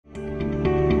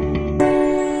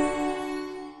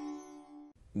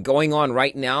going on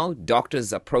right now.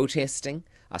 Doctors are protesting,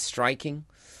 are striking.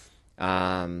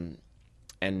 And,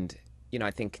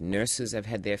 I think nurses have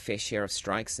had their fair share of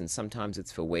strikes, and sometimes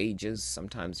it's for wages,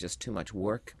 sometimes just too much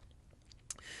work.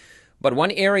 But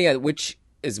one area which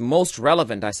is most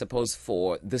relevant, I suppose,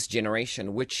 for this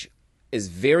generation, which is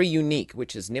very unique,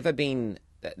 which has never been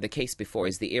the case before,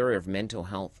 is the area of mental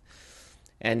health.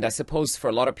 And I suppose for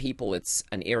a lot of people, it's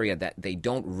an area that they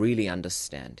don't really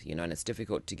understand, and it's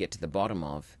difficult to get to the bottom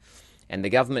of. And the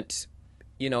government,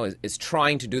 is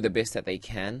trying to do the best that they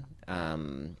can.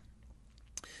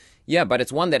 But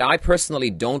it's one that I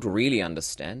personally don't really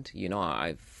understand.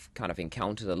 I've kind of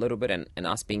encountered a little bit, and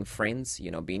us being friends,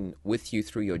 being with you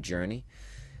through your journey.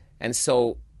 And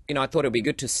so, I thought it'd be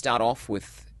good to start off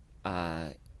with,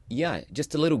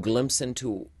 just a little glimpse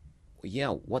into,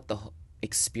 what the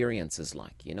experience is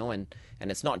like, and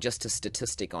it's not just a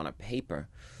statistic on a paper,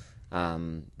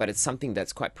 but it's something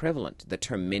that's quite prevalent, the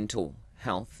term mental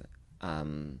health.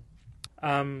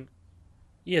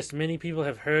 Yes, many people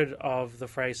have heard of the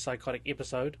phrase psychotic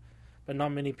episode, but not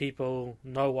many people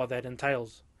know what that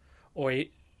entails,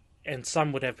 and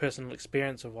some would have personal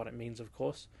experience of what it means, of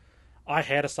course. I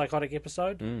had a psychotic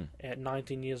episode at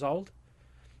 19 years old.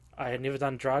 I had never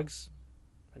done drugs.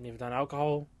 I'd never done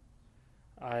alcohol.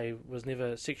 I was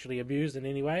never sexually abused in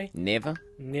any way. Never?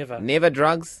 Never. Never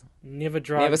drugs? Never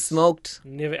drugs. Never smoked?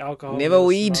 Never alcohol. Never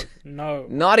weed? Smoked. No.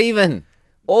 Not even?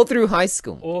 All through high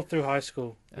school? All through high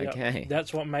school. Okay. Yep.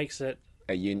 That's what makes it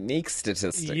a unique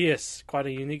statistic. Yes, quite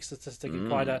a unique statistic, and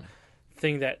quite a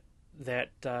thing that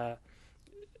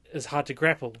is hard to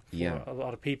grapple for a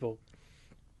lot of people.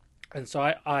 And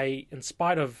so I, in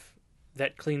spite of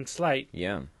that clean slate,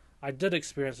 I did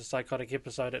experience a psychotic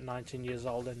episode at 19 years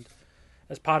old, and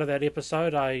as part of that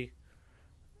episode, I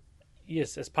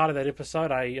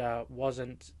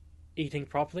wasn't eating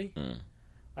properly.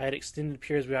 I had extended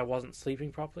periods where I wasn't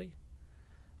sleeping properly.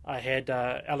 I had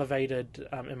elevated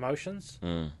emotions,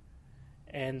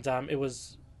 and it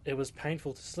was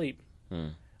painful to sleep.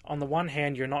 On the one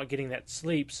hand, you're not getting that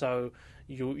sleep, so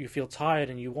you feel tired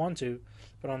and you want to,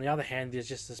 but on the other hand, there's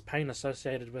just this pain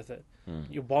associated with it.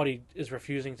 Your body is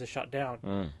refusing to shut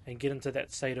down and get into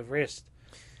that state of rest.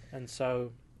 And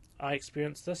so I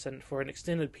experienced this, and for an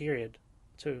extended period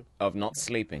too. Of not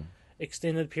sleeping.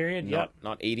 Extended period,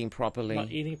 Not eating properly.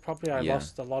 Not eating properly. I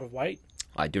lost a lot of weight.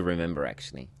 I do remember,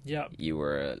 actually. Yeah. You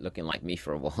were looking like me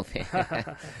for a while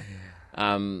there.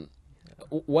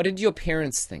 What did your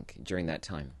parents think during that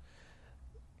time?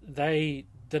 They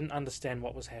didn't understand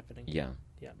what was happening. Yeah.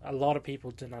 A lot of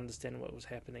people didn't understand what was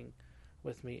happening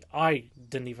with me. I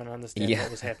didn't even understand what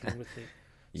was happening with me.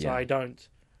 So I don't.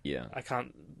 Yeah. I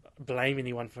can't blame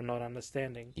anyone for not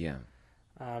understanding. Yeah.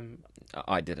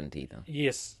 I didn't either.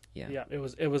 Yes. Yeah.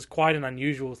 It was quite an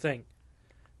unusual thing,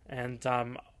 and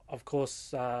of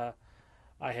course I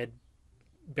had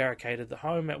barricaded the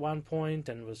home at one point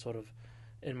and was sort of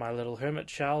in my little hermit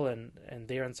shell and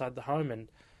there inside the home, and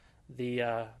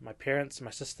my parents,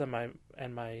 my sister,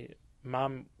 and my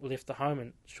mum left the home,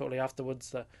 and shortly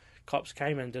afterwards the cops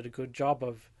came and did a good job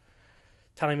of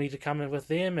telling me to come in with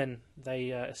them, and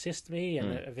they assessed me,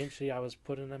 and eventually I was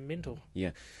put in a mental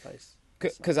place.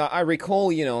 Because I recall,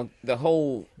 the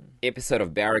whole episode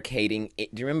of barricading. Do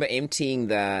you remember emptying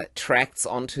the tracts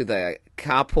onto the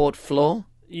carport floor?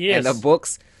 Yes. And the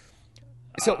books?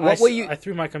 So what were you... I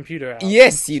threw my computer out.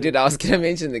 Yes, you did. I was going to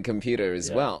mention the computer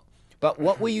as well. But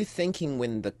what were you thinking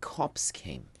when the cops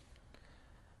came?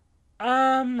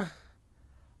 I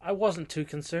wasn't too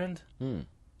concerned.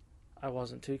 I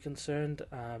wasn't too concerned.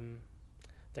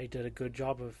 They did a good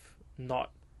job of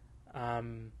not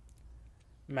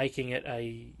making it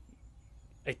a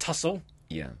tussle.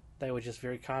 Yeah. They were just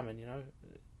very calm and,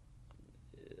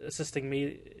 assisting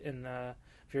me in a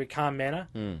very calm manner.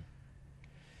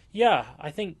 Yeah,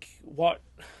 I think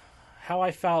how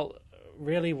I felt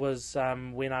really was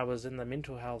when I was in the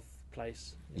mental health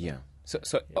place. Yeah.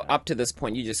 So up to this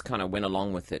point, you just kind of went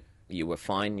along with it. You were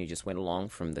fine. You just went along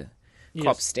from the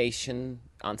cop station,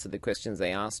 answered the questions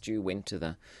they asked you, went to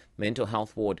the mental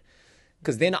health ward.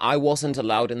 Because then I wasn't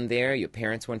allowed in there. Your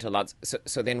parents weren't allowed.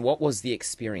 So then what was the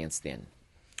experience then?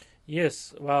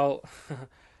 Yes, well,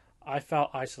 I felt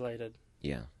isolated.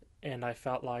 Yeah. And I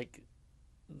felt like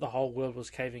the whole world was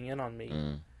caving in on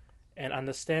me. And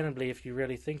understandably, if you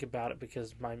really think about it,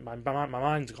 because my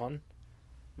mind's gone,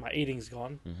 my eating's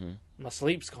gone, my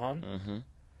sleep's gone,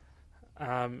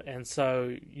 and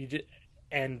so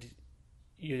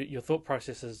your thought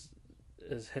process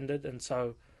is hindered, and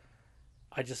so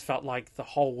I just felt like the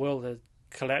whole world had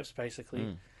collapsed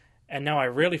basically, And now I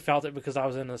really felt it because I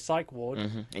was in a psych ward.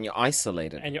 And you're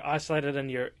isolated. And you're isolated,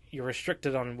 and you're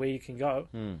restricted on where you can go.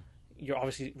 You're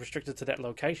obviously restricted to that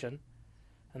location.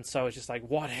 And so it's just like,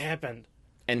 what happened?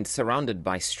 And surrounded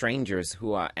by strangers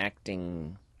who are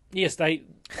acting... Yes,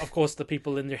 of course, the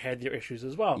people in there had their issues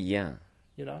as well. Yeah.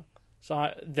 You know?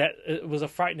 So it was a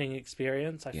frightening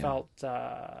experience. I felt,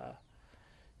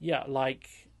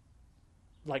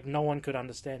 like no one could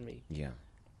understand me. Yeah.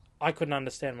 I couldn't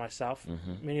understand myself.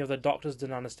 Many of the doctors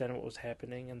didn't understand what was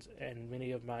happening, and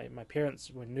many of my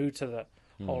parents were new to the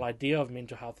whole idea of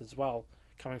mental health as well,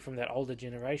 coming from that older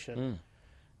generation.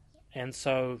 And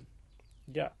so,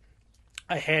 yeah,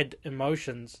 I had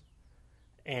emotions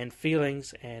and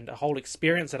feelings and a whole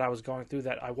experience that I was going through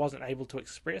that I wasn't able to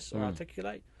express or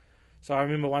articulate. So I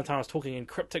remember one time I was talking in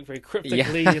very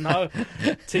cryptically, you know,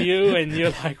 to you, and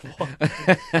you're like,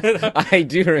 what? I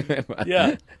do remember.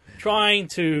 Yeah. Trying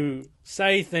to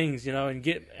say things, you know,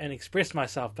 and express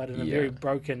myself, but in a very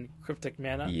broken, cryptic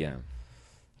manner. Yeah.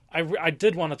 I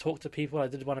did want to talk to people. I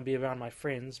did want to be around my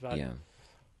friends, but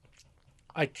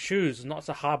I choose not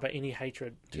to harbor any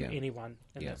hatred to anyone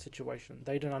in that situation.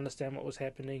 They didn't understand what was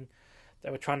happening. They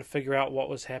were trying to figure out what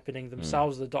was happening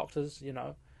themselves, the doctors, you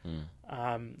know.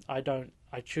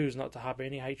 I choose not to harbor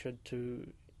any hatred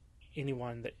to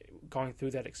anyone that going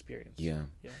through that experience. Yeah.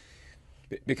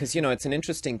 Because, you know, it's an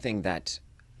interesting thing that,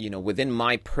 you know, within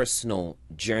my personal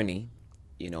journey,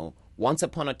 you know, once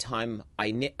upon a time,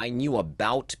 I knew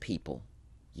about people,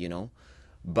 you know,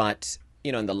 but,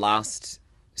 you know, in the last,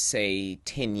 say,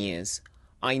 10 years,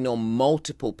 I know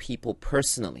multiple people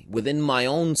personally within my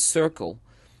own circle,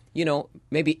 you know,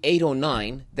 maybe 8 or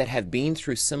 9 that have been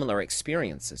through similar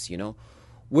experiences, you know,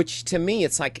 which to me,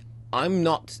 it's like, I'm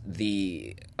not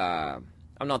the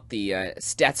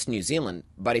Stats New Zealand,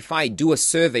 but if I do a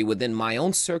survey within my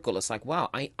own circle, it's like, wow,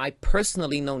 I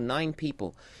personally know 9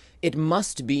 people. It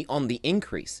must be on the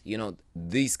increase, you know,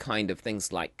 these kind of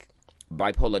things like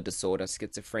bipolar disorder,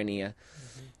 schizophrenia.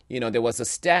 You know, there was a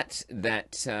stat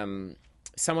that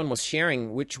someone was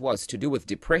sharing, which was to do with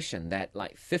depression, that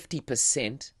like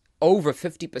 50%, over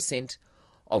 50%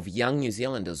 of young New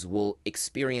Zealanders will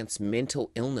experience mental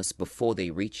illness before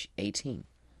they reach 18.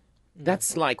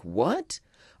 That's like, what?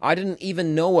 I didn't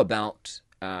even know about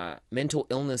mental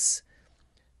illness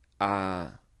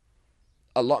a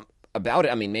lot about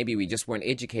it. I mean, maybe we just weren't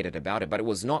educated about it, but it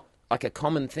was not like a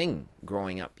common thing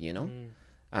growing up, you know?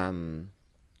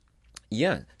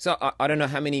 Yeah. So I don't know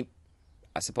how many,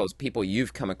 I suppose, people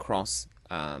you've come across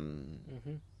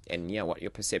and, yeah, what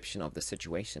your perception of the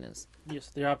situation is. Yes,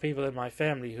 there are people in my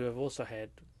family who have also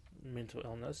had mental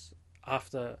illness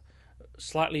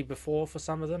slightly before for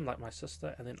some of them, like my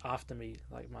sister, and then after me,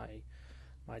 like my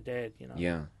dad, you know.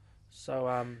 Yeah.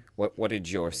 So what did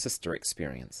your sister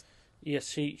experience? Yes,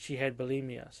 she had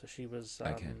bulimia, so she was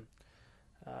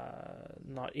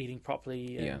not eating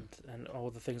properly and all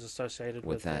the things associated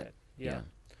with that. Yeah.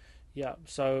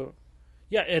 So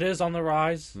it is on the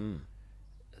rise.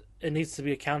 It needs to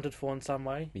be accounted for in some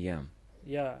way. Yeah.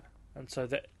 And so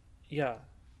that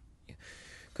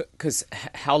because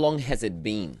how long has it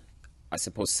been, I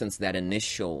suppose, since that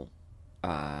initial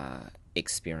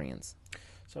experience?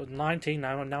 So 19,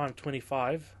 now I'm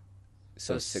 25.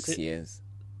 So 6 years.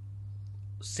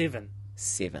 7.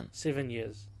 7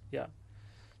 years, yeah.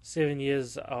 7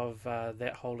 years of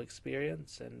that whole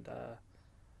experience, and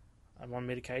I'm on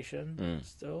medication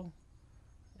still.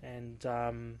 And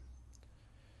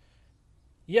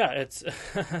it's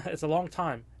it's a long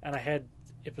time, and I had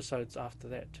episodes after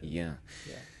that too. Yeah.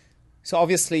 So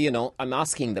obviously, you know, I'm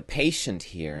asking the patient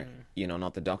here, you know,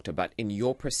 not the doctor, but in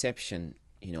your perception,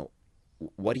 you know,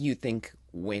 what do you think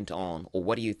went on, or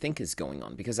what do you think is going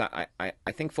on? Because I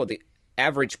think for the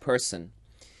average person,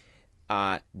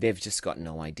 they've just got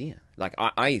no idea. Like,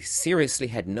 I seriously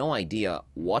had no idea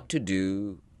what to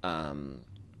do. And,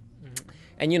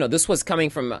 you know, this was coming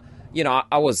from, you know,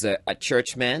 I was a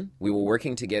church man. We were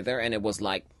working together, and it was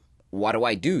like, what do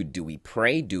I do? Do we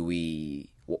pray?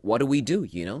 What do we do,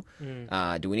 you know?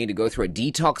 Do we need to go through a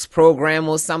detox program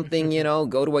or something, you know,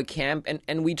 go to a camp?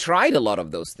 And we tried a lot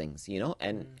of those things, you know?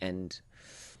 And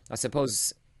I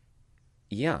suppose,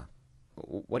 yeah.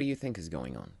 What do you think is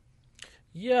going on?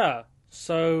 Yeah.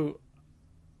 So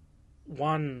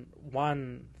one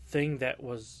thing that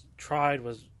was tried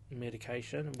was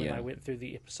medication when I went through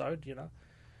the episode, you know.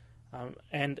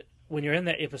 And when you're in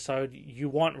that episode, you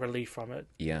want relief from it.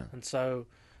 Yeah. And so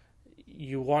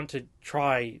you want to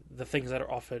try the things that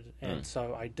are offered. And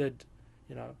so I did,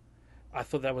 you know, I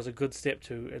thought that was a good step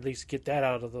to at least get that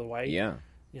out of the way. Yeah.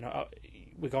 You know,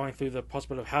 we're going through the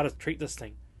possibility of how to treat this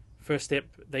thing. First step,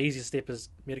 the easiest step is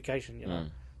medication, you know.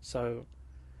 So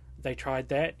they tried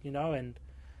that, and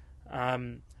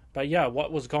but yeah,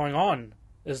 what was going on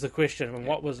is the question, and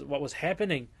what was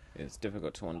happening. It's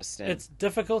difficult to understand. It's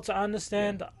difficult to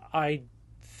understand. I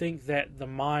think that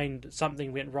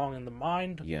something went wrong in the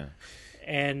mind,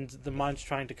 and the mind's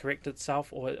trying to correct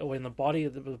itself, or in the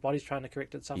body's trying to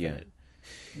correct itself, and it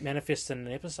manifests in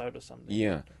an episode or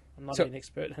something. I'm not an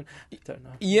expert. I don't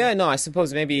know. No, I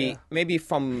suppose maybe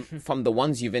from the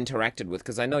ones you've interacted with,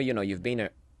 because I know you've been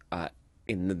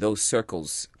in those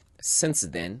circles since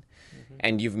then,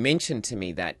 and you've mentioned to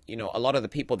me that a lot of the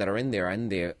people that are in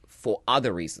there for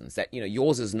other reasons. That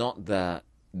yours is not the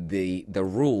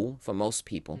rule for most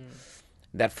people.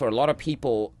 That for a lot of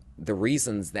people, the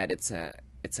reasons that it's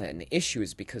an issue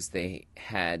is because they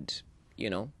had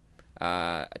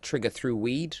a trigger through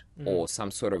weed or some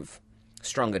sort of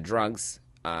stronger drugs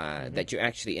that you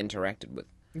actually interacted with.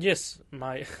 Yes,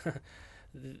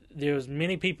 there was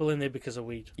many people in there because of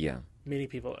weed. Many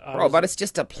people. But it's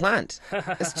just a plant.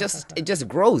 It just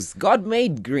grows. God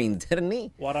made green, didn't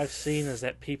he? What I've seen is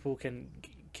that people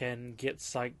can get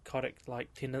psychotic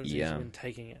like tendencies when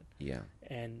taking it.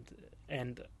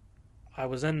 And I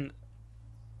was in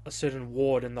a certain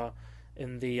ward in that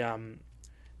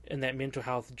mental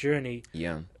health journey.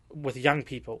 With young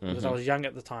people, because I was young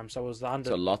at the time, so it was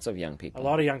so lots of young people, a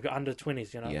lot of young people under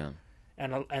 20s,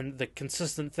 and the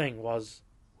consistent thing was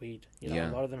weed.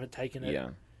 A lot of them had taken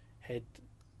it, had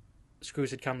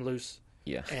screws had come loose,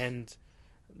 and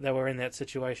they were in that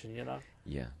situation,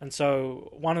 And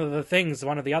so one of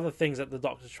the other things that the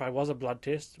doctors tried was a blood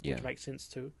test, which makes sense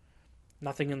too.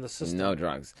 Nothing in the system, no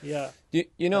drugs.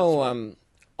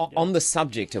 On the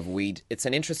subject of weed, it's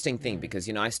an interesting thing because,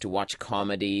 I used to watch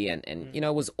comedy and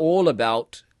it was all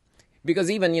about,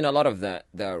 because even, a lot of the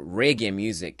reggae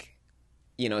music,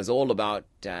 is all about,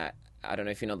 I don't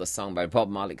know if you know the song by Bob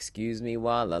Marley, Excuse Me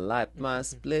While I Light My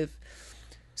Spliff.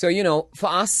 So, for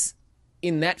us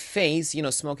in that phase,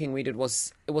 smoking weed, it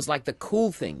was like the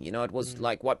cool thing, it was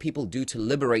like what people do to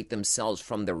liberate themselves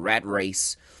from the rat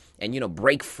race and,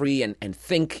 break free and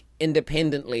think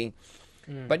independently.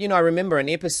 But, I remember an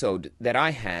episode that I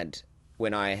had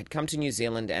when I had come to New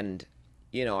Zealand and,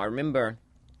 I remember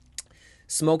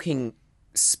smoking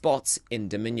spots in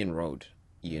Dominion Road,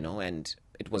 and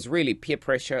it was really peer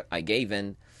pressure. I gave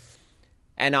in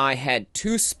and I had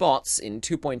 2 spots in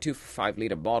 2.25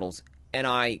 liter bottles and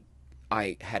I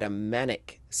had a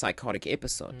manic psychotic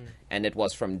episode and it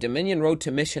was from Dominion Road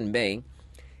to Mission Bay.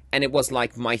 And it was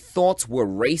like my thoughts were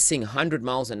racing 100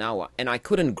 miles an hour and I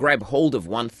couldn't grab hold of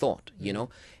one thought,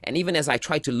 And even as I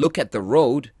tried to look at the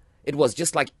road, it was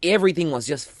just like everything was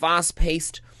just fast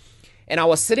paced. And I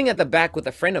was sitting at the back with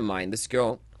a friend of mine, this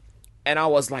girl, and I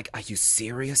was like, are you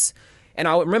serious? And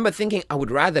I remember thinking I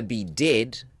would rather be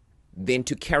dead than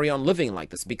to carry on living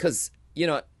like this because,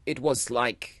 it was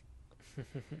like,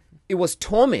 it was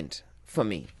torment for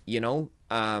me,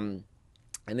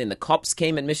 And then the cops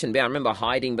came at Mission Bay. I remember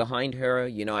hiding behind her,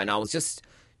 and I was just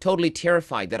totally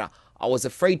terrified that I was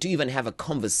afraid to even have a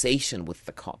conversation with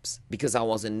the cops because I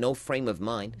was in no frame of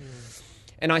mind.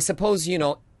 And I suppose,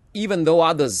 even though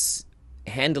others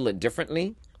handle it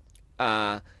differently,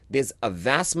 there's a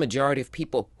vast majority of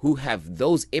people who have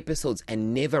those episodes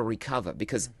and never recover.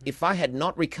 Because if I had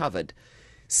not recovered,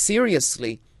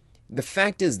 seriously, the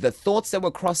fact is the thoughts that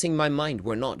were crossing my mind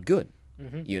were not good.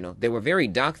 They were very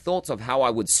dark thoughts of how I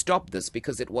would stop this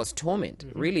because it was torment,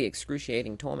 really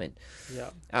excruciating torment.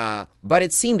 But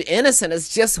it seemed innocent. It's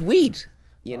just weed,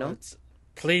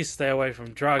 Please stay away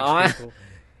from drugs, people.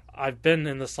 I've been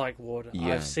in the psych ward.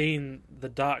 I've seen the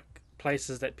dark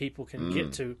places that people can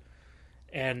get to,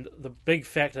 and the big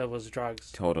factor was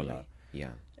drugs. Totally,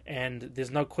 And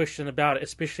there's no question about it,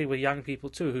 especially with young people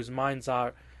too, whose minds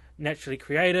are naturally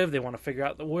creative. They want to figure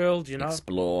out the world,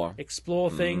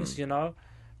 explore things, and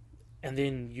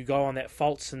then you go on that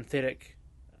false synthetic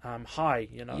high,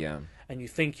 and you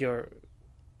think you're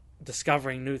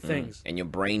discovering new things, and your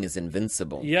brain is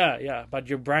invincible. But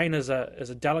your brain is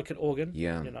a delicate organ,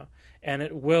 and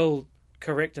it will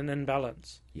correct an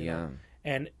imbalance,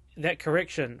 and that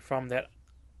correction from that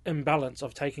imbalance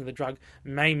of taking the drug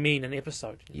may mean an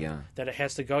episode that it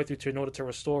has to go through in order to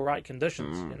restore right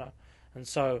conditions, And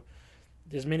so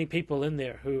there's many people in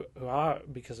there who are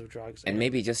because of drugs. And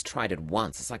maybe just tried it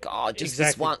once. It's like,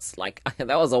 this once. Like,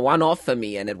 that was a one-off for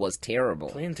me, and it was terrible.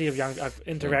 Plenty of young... I've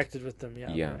interacted with them,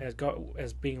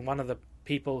 as being one of the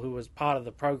people who was part of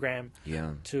the program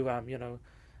to,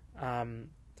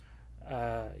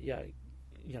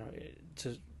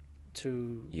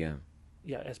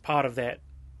 as part of that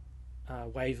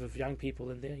wave of young people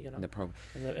in there, In the program.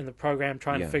 in the program,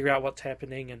 trying to Yeah. figure out what's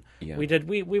happening. And Yeah.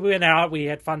 we went out, we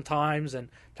had fun times and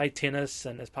played tennis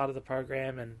and as part of the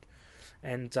program,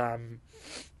 and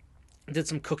did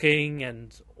some cooking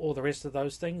and all the rest of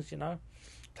those things,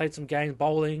 played some games,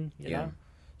 bowling, you Yeah. know.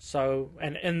 So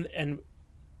and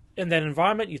in that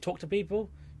environment, you talk to people,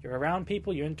 you're around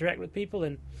people, you interact with people,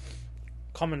 and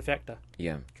common factor,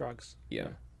 Yeah. drugs. Yeah.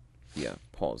 Yeah.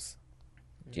 Pause.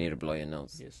 Do you need to blow your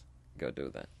nose? Yes. Go do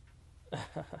that.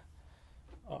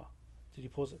 Oh, did you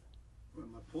pause it? Well,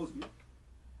 am I pausing it?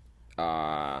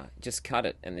 Just cut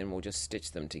it, and then we'll just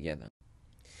stitch them together.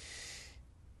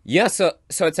 Yeah, so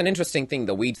it's an interesting thing,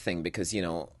 the weed thing, because,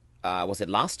 was it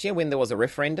last year when there was a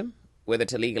referendum whether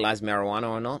to legalize marijuana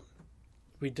or not?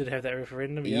 We did have that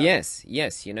referendum. Yeah.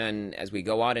 Yes, and as we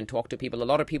go out and talk to people, a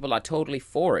lot of people are totally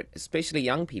for it, especially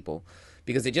young people,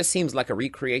 because it just seems like a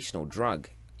recreational drug,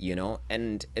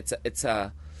 and it's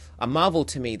a marvel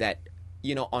to me that,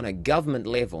 on a government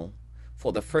level,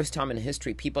 for the first time in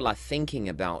history, people are thinking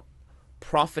about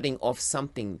profiting off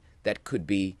something that could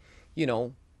be,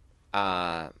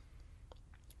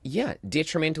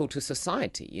 detrimental to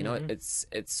society.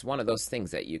 It's one of those things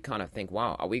that you kind of think,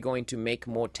 wow, are we going to make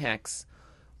more tax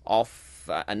off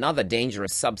another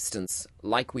dangerous substance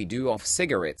like we do off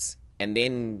cigarettes, and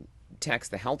then tax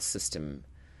the health system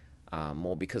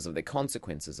more because of the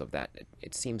consequences of that?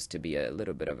 It seems to be a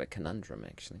little bit of a conundrum,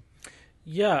 actually.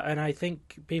 Yeah, and I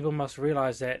think people must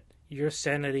realize that your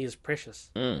sanity is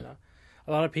precious.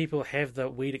 A lot of people have the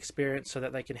weed experience so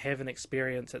that they can have an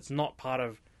experience that's not part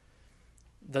of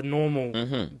the normal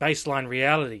baseline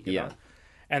reality, you know?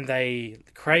 And they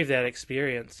crave that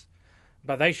experience.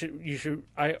 But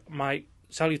my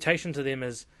salutation to them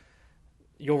is,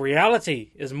 your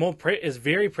reality is is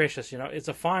very precious. It's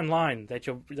a fine line that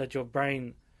your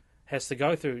brain has to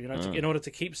go through, in order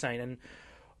to keep sane. And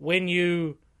when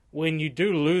you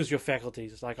do lose your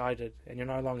faculties, like I did, and you're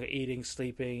no longer eating,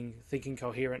 sleeping, thinking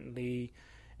coherently,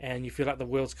 and you feel like the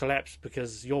world's collapsed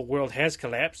because your world has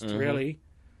collapsed, really.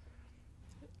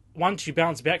 Once you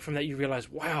bounce back from that, you realize,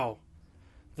 wow,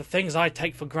 the things I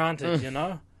take for granted,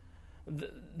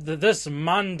 this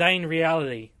mundane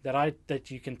reality that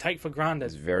you can take for granted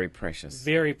is very precious.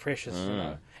 Very precious,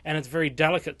 and it's very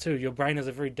delicate too. Your brain is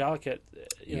a very delicate,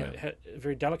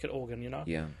 very delicate organ,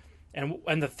 Yeah.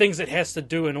 And the things it has to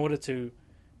do in order to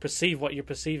perceive what you're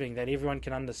perceiving, that everyone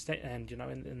can understand,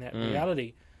 in that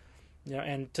reality,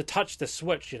 and to touch the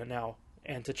switch, now,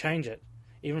 and to change it,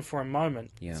 even for a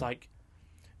moment, it's like,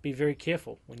 be very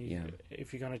careful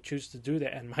if you're going to choose to do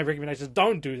that. And my recommendation is,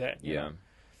 don't do that. You know?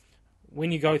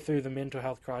 When you go through the mental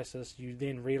health crisis, you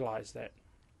then realize that.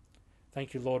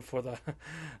 Thank you, Lord, for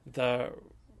the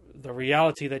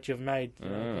reality that you've made,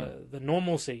 the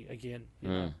normalcy again.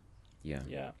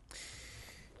 Yeah.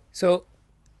 So,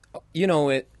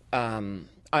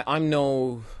 I'm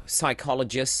no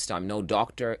psychologist, I'm no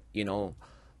doctor,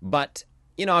 but,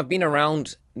 I've been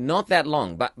around not that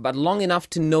long, but long enough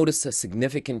to notice a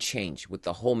significant change with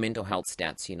the whole mental health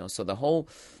stats, So the whole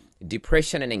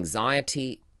depression and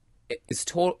anxiety is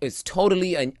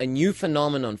totally a new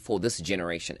phenomenon for this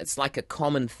generation. It's like a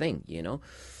common thing,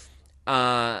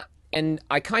 and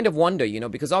I kind of wonder,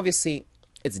 because obviously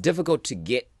it's difficult to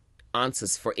get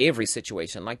answers for every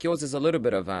situation. Like yours is a little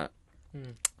bit of a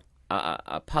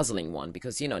puzzling one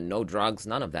because, no drugs,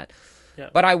 none of that. Yeah.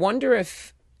 But I wonder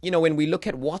if, when we look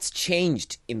at what's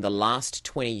changed in the last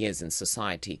 20 years in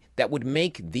society that would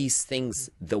make these things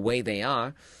the way they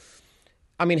are.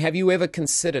 I mean, have you ever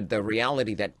considered the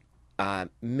reality that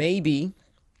maybe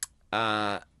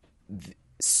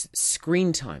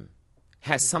screen time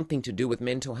has something to do with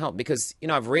mental health? Because,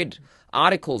 I've read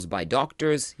articles by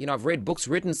doctors, I've read books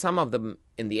written, some of them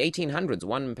in the 1800s,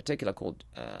 one in particular called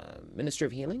Ministry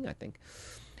of Healing, I think.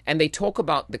 And they talk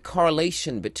about the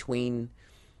correlation between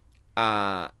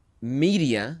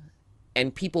media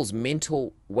and people's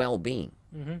mental well-being.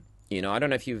 I don't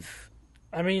know if you've...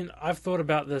 I mean, I've thought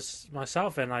about this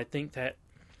myself, and I think that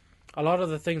a lot of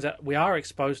the things that we are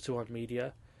exposed to on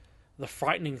media, the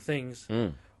frightening things,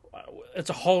 it's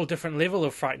a whole different level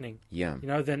of frightening. Yeah.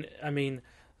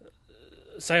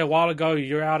 Say a while ago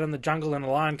you're out in the jungle and a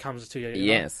lion comes to you.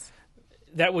 Yes.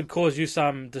 That would cause you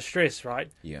some distress,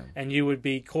 right? Yeah. And you would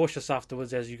be cautious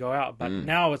afterwards as you go out. But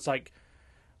now it's like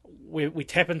we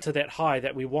tap into that high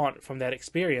that we want from that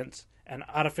experience and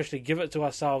artificially give it to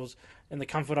ourselves in the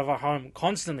comfort of our home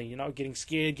constantly, getting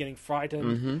scared, getting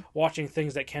frightened, watching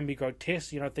things that can be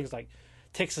grotesque, things like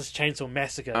Texas Chainsaw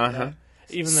Massacre.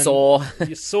 Even Saw.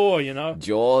 Saw,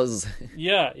 Jaws.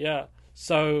 Yeah.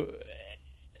 So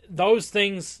those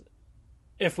things,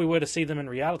 if we were to see them in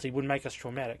reality, would make us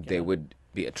traumatic. They would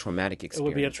be a traumatic experience. It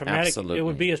would be a traumatic. Absolutely. It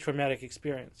would be a traumatic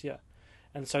experience. Yeah.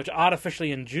 And so to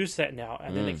artificially induce that now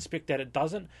and then expect that it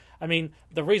doesn't. I mean,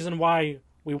 the reason why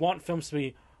we want films to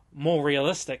be more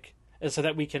realistic is so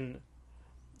that we can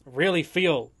really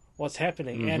feel what's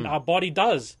happening, and our body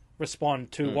does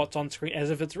respond to what's on screen as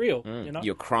if it's real. You know,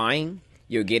 You're crying,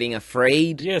 you're getting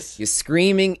afraid, Yes. you're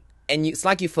screaming, and it's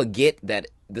like you forget that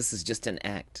this is just an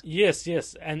act. yes,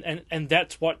 and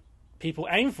that's what people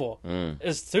aim for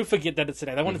is to forget that it's an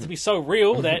act. They want it to be so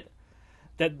real that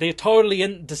they're totally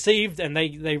deceived, and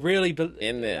they really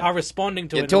In there. are responding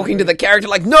to You're it. talking to the character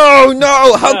like, no,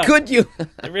 how Yeah. could you?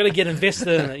 They really get invested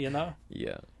in it, you know.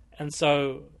 Yeah. And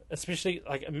so, especially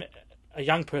like a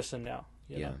young person now,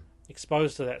 you know,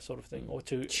 exposed to that sort of thing, or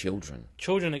to Children.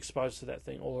 exposed to that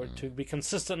thing, or to be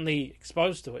consistently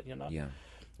exposed to it, you know. Yeah.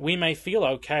 We may feel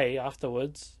okay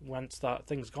afterwards once the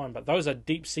thing's gone, but those are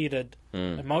deep-seated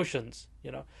emotions,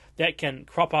 you know, that can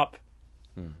crop up.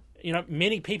 You know,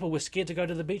 many people were scared to go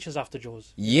to the beaches after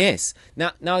Jaws. Yes.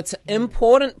 Now it's an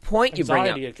important point you bring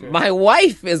Anxiety up. occurs. My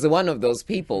wife is one of those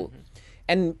people.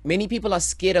 And many people are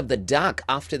scared of the dark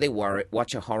after they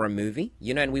watch a horror movie.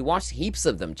 You know, and we watch heaps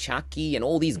of them, Chucky and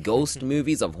all these ghost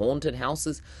movies of haunted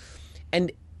houses.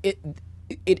 And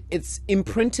it's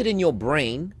imprinted in your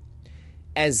brain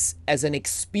as an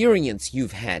experience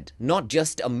you've had, not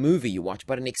just a movie you watch,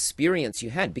 but an experience you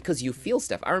had, because you feel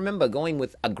stuff. I remember going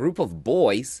with a group of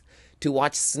boys to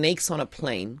watch Snakes on a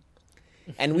Plane,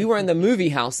 and we were in the movie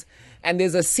house, and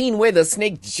there's a scene where the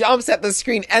snake jumps at the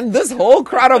screen, and this whole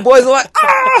crowd of boys are like,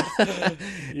 ah!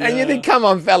 And you think, come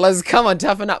on, fellas, come on,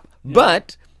 toughen up.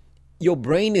 But your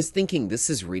brain is thinking, this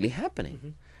is really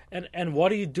happening. And what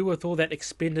do you do with all that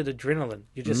expended adrenaline?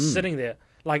 You're just sitting there.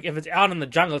 Like, if it's out in the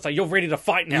jungle, it's like, you're ready to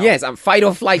fight now. Yes, I'm fight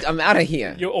or flight, I'm out of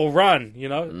here. Or run, you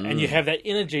know? And you have that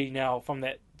energy now from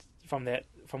that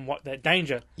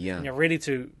danger. Yeah. And you're ready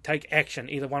to take action,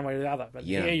 either one way or the other. But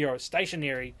Yeah. here you're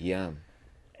stationary Yeah.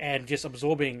 and just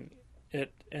absorbing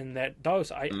it in that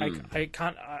dose. I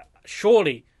can't,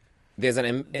 surely There's an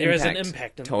impact. there is an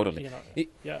impact. Totally. You know, It-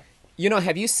 yeah. You know,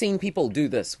 have you seen people do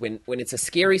this when it's a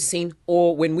scary scene,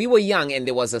 or when we were young and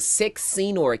there was a sex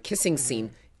scene or a kissing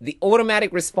scene, the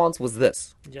automatic response was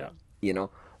this, Yeah. you know?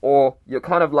 Or you're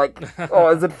kind of like, oh,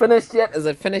 is it finished yet? Is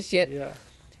it finished yet? Yeah.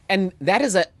 And that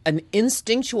is an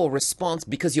instinctual response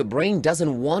because your brain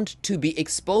doesn't want to be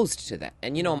exposed to that.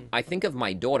 And, you know, I think of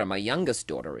my daughter, my youngest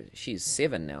daughter, she's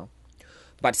 7 now.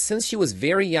 But since she was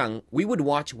very young, we would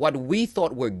watch what we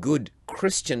thought were good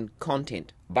Christian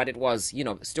content. But it was, you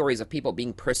know, stories of people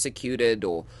being persecuted,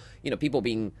 or, you know, people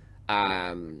being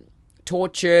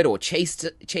tortured or chased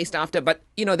after. But,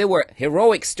 you know, there were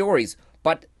heroic stories.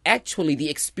 But actually, the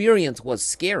experience was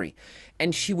scary.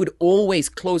 And she would always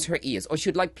close her ears. Or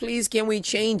she'd like, please, can we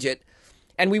change it?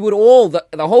 And we would all, the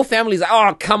whole family's like,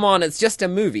 oh, come on, it's just a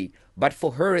movie. But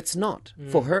for her, it's not.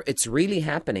 For her, it's really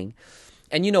happening.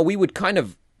 And, you know, we would kind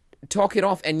of talk it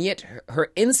off, and yet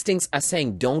her instincts are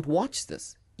saying, don't watch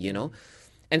this, you know?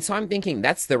 And so I'm thinking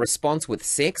that's the response with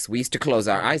sex. We used to close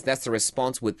our eyes. That's the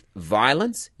response with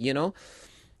violence, you know?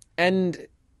 And,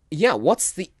 yeah,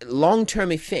 what's the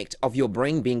long-term effect of your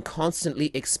brain being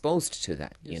constantly exposed to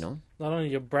that, you know? Not only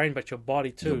your brain, but your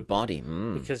body too. Your body,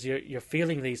 Because you're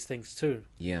feeling these things too.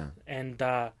 yeah. And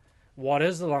what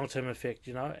is the long-term effect,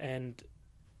 you know? And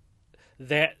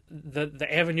that the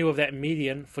avenue of that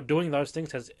median for doing those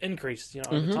things has increased, you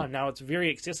know, over time. Now it's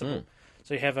very accessible.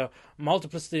 So you have a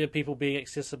multiplicity of people being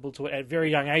accessible to it at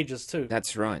very young ages too.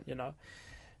 That's right. You know,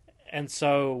 and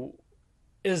so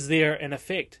is there an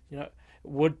effect? You know,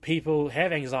 would people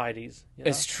have anxieties? You know?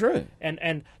 It's true.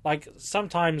 And like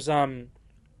sometimes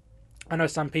I know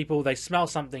some people, they smell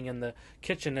something in the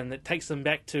kitchen and it takes them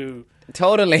back to,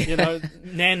 Totally. you know,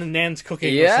 Nan and Nan's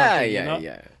cooking or Yeah, something. yeah, you know?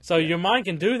 yeah. So your mind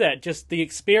can do that. Just the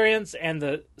experience and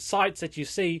the sights that you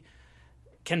see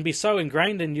can be so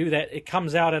ingrained in you that it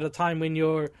comes out at a time when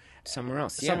you're Somewhere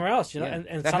else, yeah. somewhere else, you know. Yeah.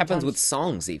 And that happens sometimes- with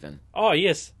songs even. Oh,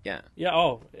 yes. Yeah. Yeah,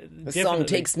 oh, The song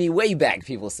takes me way back,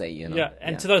 people say, you know. Yeah,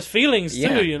 and to those feelings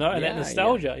Yeah, too, you know, and that yeah,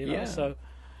 nostalgia, yeah, you know. yeah. So,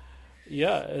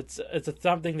 yeah, it's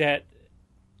something that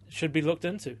should be looked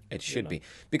into. It should be.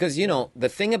 Because, you know, the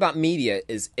thing about media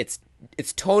is it's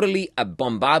totally a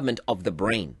bombardment of the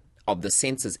brain, of the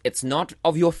senses. It's not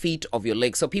of your feet, of your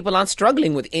legs. So people aren't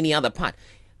struggling with any other part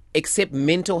except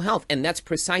mental health. And that's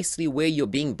precisely where you're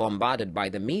being bombarded by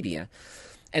the media.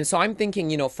 And so I'm thinking,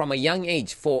 you know, from a young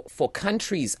age, for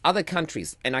countries, other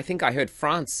countries, and I think I heard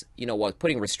France, you know, was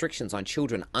putting restrictions on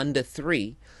children under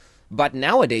 3. But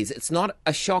nowadays, it's not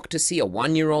a shock to see a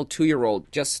 1-year-old, 2-year-old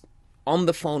just on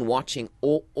the phone watching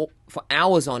for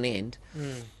hours on end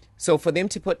So for them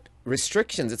to put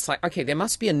restrictions, it's like, okay, there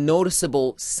must be a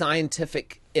noticeable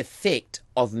scientific effect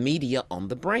of media on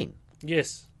the brain.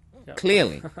 Yes. Yeah.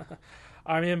 Clearly.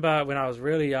 I remember when I was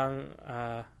really young,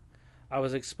 I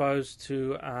was exposed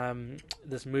to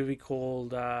this movie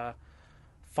called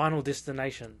Final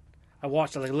Destination. I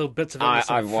watched like little bits of it with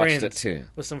some I've watched friends. it too.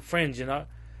 With some friends, you know.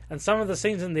 And some of the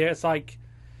scenes in there, it's like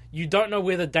you don't know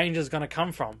where the danger is going to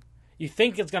come from. You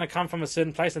think it's going to come from a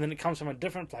certain place, and then it comes from a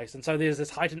different place. And so there's this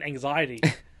heightened anxiety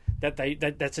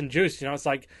that's induced. You know, it's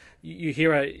like you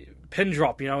hear a pin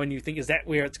drop, you know, and you think, is that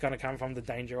where it's going to come from, the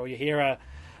danger? Or you hear a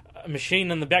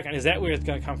machine in the background, is that where it's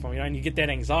going to come from? You know, and you get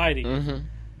that anxiety. Mm-hmm.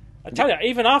 I tell you,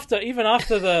 even after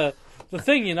the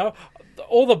thing, you know,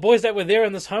 all the boys that were there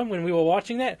in this home when we were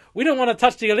watching that, we don't want to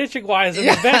touch the electric wires in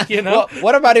the back, you know. Well,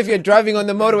 what about if you're driving on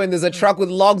the motorway and there's a truck with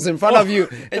logs in front of you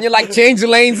and you're like, change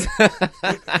lanes?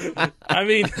 I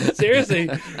mean, seriously,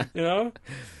 you know,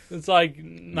 it's like,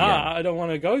 nah, Yeah. I don't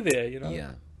want to go there, you know.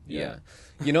 Yeah.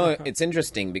 You know, it's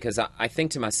interesting because I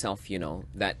think to myself, you know,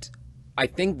 that I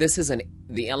think this is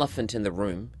the elephant in the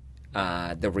room,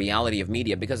 the reality of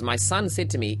media. Because my son said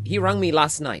to me, he rang me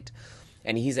last night,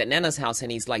 and he's at Nana's house,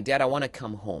 and he's like, Dad, I want to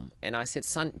come home. And I said,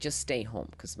 son, just stay home,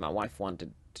 because my wife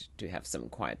wanted to have some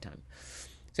quiet time.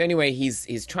 So anyway,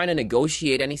 he's trying to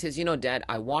negotiate, and he says, you know, Dad,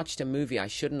 I watched a movie I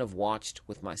shouldn't have watched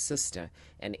with my sister,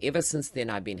 and ever since then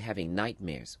I've been having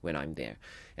nightmares when I'm there.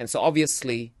 And so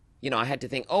obviously, you know, I had to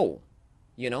think, oh,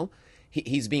 you know,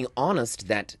 he's being honest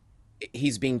that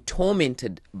he's being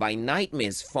tormented by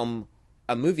nightmares from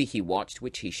a movie he watched,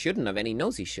 which he shouldn't have, and he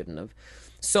knows he shouldn't have.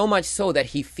 So much so that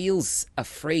he feels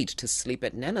afraid to sleep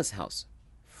at Nana's house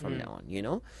from now on, you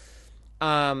know?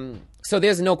 So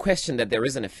there's no question that there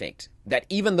is an effect. That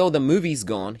even though the movie's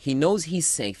gone, he knows he's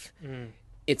safe.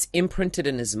 It's imprinted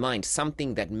in his mind,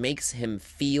 something that makes him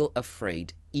feel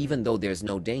afraid, even though there's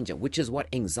no danger, which is what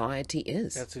anxiety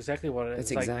is. That's exactly what it is.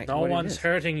 That's It's like exactly no what it one's is.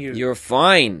 hurting you. You're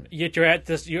fine. Yet you're at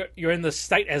this. You're in this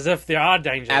state as if there are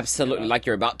dangers. Absolutely, you know? like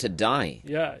you're about to die.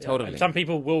 Yeah, Totally. And some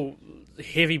people will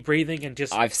heavy breathing and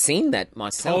just I've seen that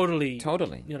myself.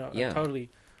 totally. You know, Yeah. totally.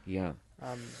 Yeah.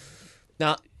 Um,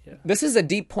 Now, this is a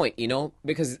deep point, you know,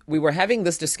 because we were having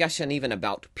this discussion even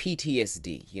about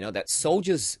PTSD, you know, that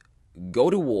soldiers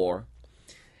go to war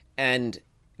and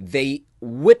they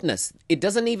witness. It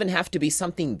doesn't even have to be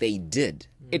something they did.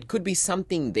 It could be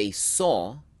something they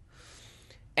saw,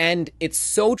 and it's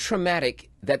so traumatic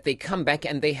that they come back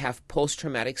and they have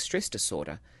post-traumatic stress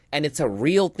disorder. And it's a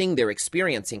real thing they're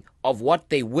experiencing of what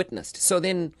they witnessed. So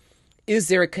then, is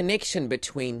there a connection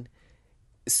between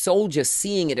soldiers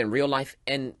seeing it in real life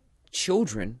and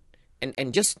children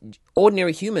and just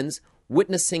ordinary humans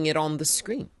witnessing it on the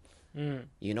screen?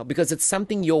 You know, because it's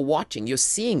something you're watching. You're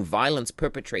seeing violence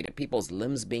perpetrated, people's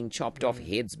limbs being chopped off,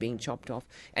 heads being chopped off,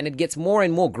 and it gets more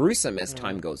and more gruesome as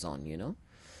time goes on, you know?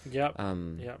 Yep.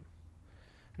 Yep.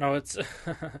 No, it's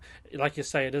like you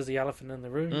say, it is the elephant in the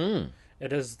room.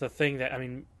 It is the thing that, I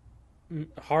mean,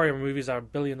 horror movies are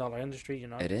 $1 billion industry, you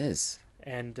know. It is.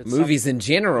 And it's Movies in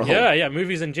general. Yeah,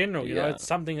 movies in general. You know, Yeah. it's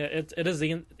something that it is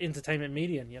the entertainment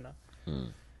medium, you know.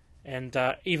 And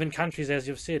even countries, as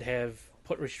you've said, have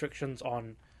put restrictions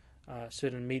on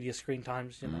certain media screen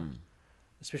times, you know,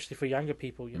 especially for younger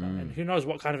people, you know. And who knows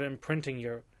what kind of imprinting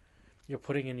you're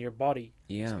putting in your body,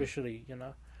 especially, you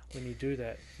know, when you do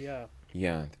that. Yeah.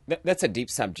 Yeah, that's a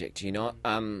deep subject, you know.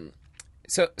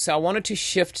 So I wanted to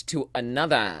shift to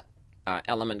another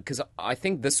element, because I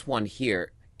think this one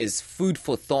here is food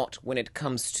for thought when it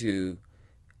comes to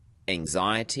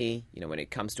anxiety, you know, when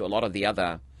it comes to a lot of the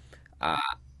other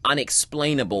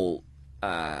unexplainable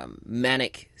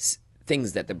manic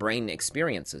things that the brain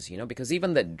experiences, you know, because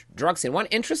even the drugs, and one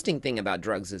interesting thing about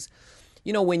drugs is,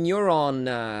 you know, when you're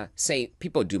on, say,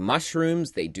 people do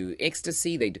mushrooms, they do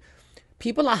ecstasy,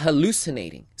 people are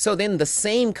hallucinating. So then the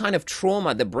same kind of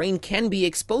trauma the brain can be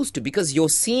exposed to, because you're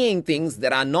seeing things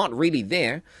that are not really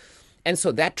there. And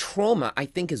so that trauma, I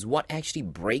think, is what actually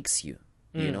breaks you,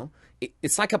 you know.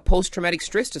 It's like a post-traumatic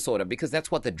stress disorder, because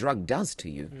that's what the drug does to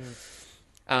you.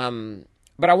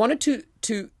 But I wanted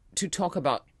to talk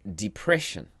about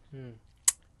depression,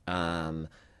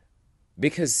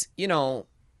 because, you know,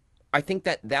 I think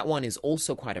that one is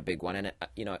also quite a big one. And,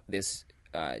 you know, this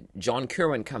John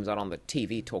Kerwin comes out on the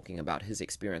TV talking about his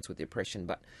experience with depression,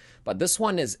 but this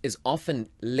one is often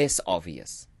less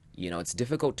obvious. You know, it's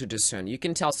difficult to discern. You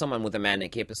can tell someone with a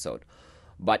manic episode,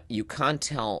 but you can't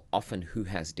tell often who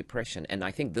has depression. And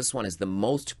I think this one is the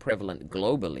most prevalent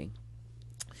globally.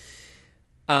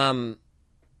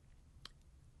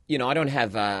 You know, I don't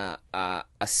have a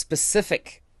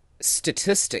specific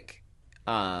statistic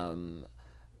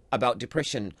about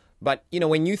depression, but, you know,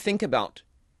 when you think about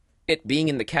it being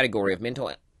in the category of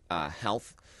mental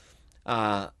health,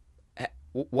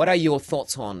 what are your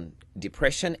thoughts on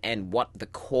depression and what the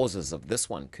causes of this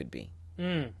one could be?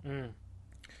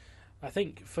 I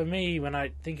think for me, when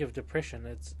I think of depression,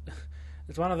 it's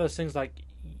one of those things like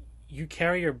you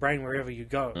carry your brain wherever you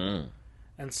go,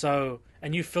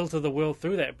 and you filter the world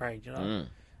through that brain.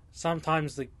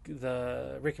 Sometimes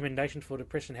the recommendation for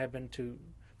depression have been to,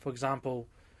 for example,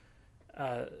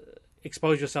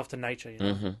 expose yourself to nature.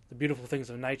 The beautiful things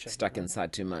of nature. Stuck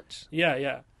inside too much.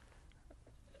 Yeah.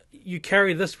 You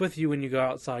carry this with you when you go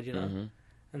outside,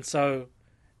 and so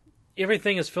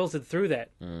everything is filtered through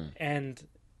that. And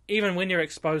even when you're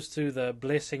exposed to the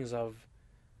blessings of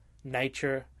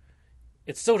nature,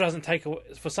 it still doesn't take away.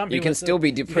 For some people, you can still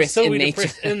be depressed in nature,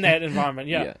 in that environment.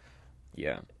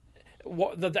 Yeah.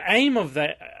 What the aim of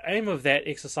that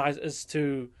exercise is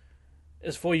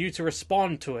for you to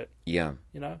respond to it. Yeah.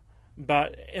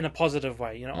 But in a positive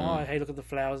way. Oh, hey, look at the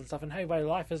flowers and stuff, and hey, wait,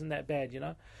 life isn't that bad.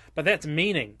 But that's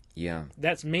meaning. Yeah.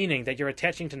 That's meaning that you're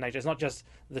attaching to nature. It's not just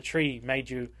the tree made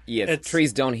you. Yes,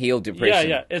 trees don't heal depression.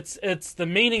 Yeah. It's the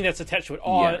meaning that's attached to it.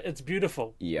 Oh, it's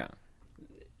beautiful. Yeah.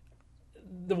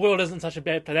 The world isn't such a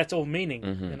bad place. That's all meaning.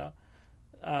 There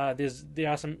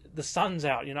are some. The sun's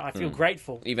out. I feel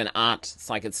grateful. Even art, it's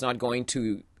like it's not going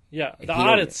to. Yeah, the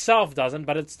art itself doesn't,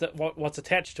 but it's what's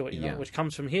attached to it. Which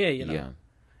comes from here. Yeah.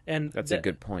 And that's a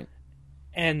good point.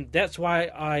 And that's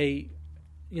why I,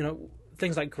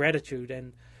 things like gratitude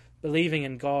and believing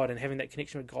in God and having that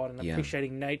connection with God and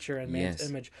appreciating nature and man's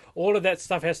image, all of that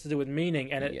stuff has to do with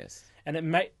meaning, and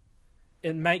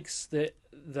it makes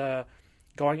the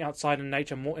going outside in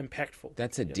nature more impactful.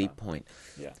 That's a deep point.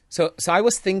 Yeah. So I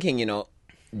was thinking,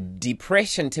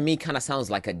 depression to me kind of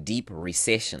sounds like a deep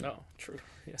recession. Oh, true.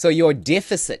 Yeah. So your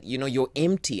deficit, you're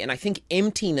empty. And I think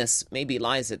emptiness maybe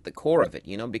lies at the core of it,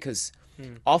 because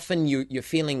often you're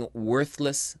feeling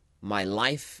worthless. My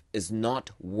life is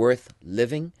not worth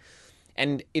living.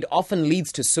 And it often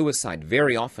leads to suicide.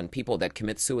 Very often people that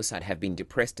commit suicide have been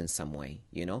depressed in some way,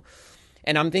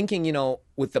 And I'm thinking,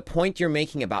 with the point you're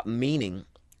making about meaning,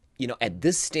 at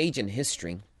this stage in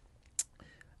history,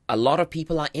 a lot of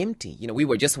people are empty. We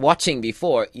were just watching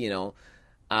before,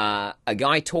 a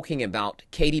guy talking about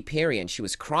Katy Perry, and she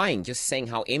was crying, just saying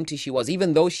how empty she was,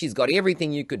 even though she's got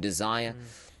everything you could desire.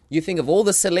 You think of all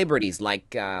the celebrities,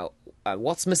 like,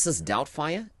 what's Mrs.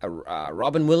 Doubtfire?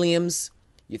 Robin Williams.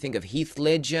 You think of Heath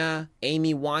Ledger,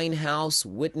 Amy Winehouse,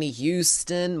 Whitney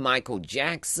Houston, Michael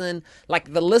Jackson.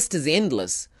 Like, the list is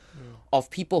endless of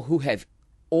people who have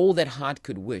all that heart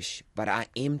could wish, but are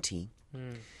empty.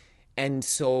 And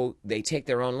so they take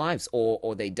their own lives,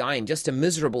 or they die in just a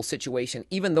miserable situation,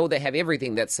 even though they have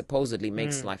everything that supposedly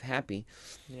makes life happy.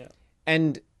 Yeah.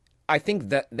 And I think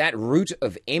that root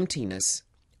of emptiness,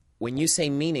 when you say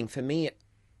meaning, for me,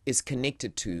 is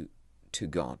connected to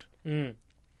God.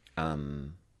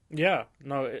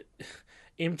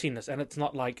 Emptiness, and it's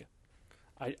not like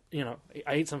I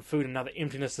ate some food and now the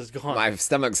emptiness is gone. My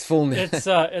stomach's full now.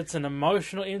 It's an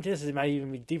emotional emptiness. It may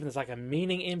even be deeper. It's like a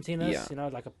meaning emptiness.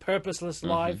 Like a purposeless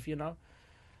life.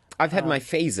 I've had my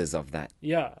phases of that.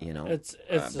 Yeah, it's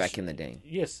back in the day.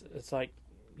 Yes, it's like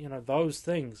those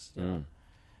things.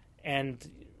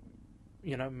 And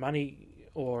money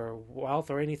or wealth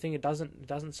or anything, it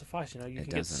doesn't suffice. You can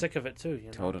get sick of it too.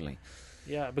 Totally.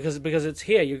 Yeah, because it's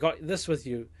here. You got this with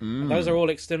you. And those are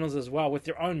all externals as well, with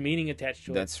your own meaning attached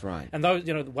to it. That's right. And those,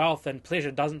 wealth and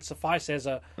pleasure doesn't suffice as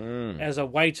a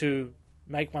way to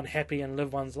make one happy and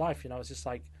live one's life. It's just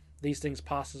like these things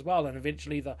pass as well, and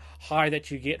eventually the high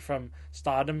that you get from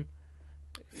stardom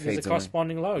is a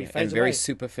corresponding low. And very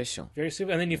superficial. Very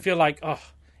super, and then you feel like,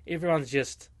 everyone's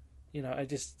just, I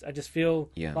just feel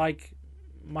like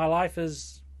my life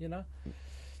is,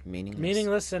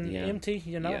 meaningless and empty.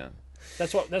 Yeah.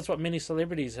 That's what many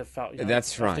celebrities have felt.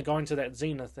 That's right. After going to that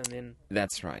zenith, and then.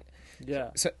 That's right. Yeah.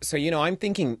 So I'm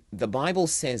thinking the Bible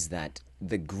says that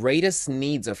the greatest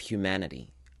needs of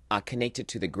humanity are connected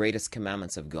to the greatest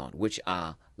commandments of God, which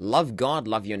are love God,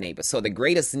 love your neighbor. So the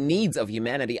greatest needs of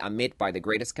humanity are met by the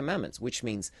greatest commandments, which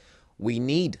means we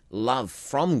need love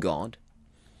from God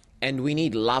and we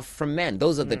need love from man.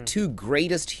 Those are the two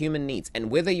greatest human needs. And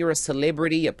whether you're a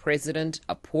celebrity, a president,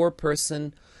 a poor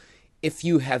person, if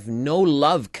you have no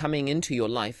love coming into your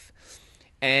life,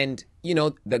 and,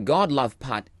 the God love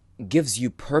part gives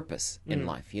you purpose in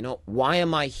life. Why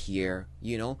am I here?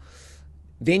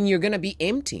 Then you're going to be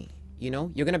empty.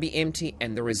 You're going to be empty.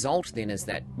 And the result then is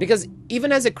that, because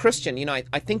even as a Christian, I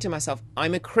think to myself,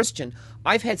 I'm a Christian.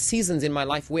 I've had seasons in my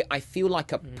life where I feel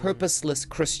like a purposeless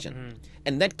Christian.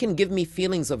 And that can give me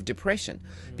feelings of depression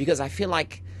because I feel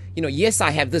like, yes,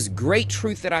 I have this great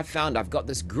truth that I found. I've got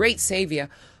this great Savior,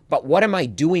 but what am I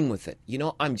doing with it?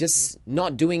 I'm just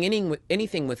not doing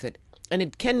anything with it. And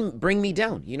it can bring me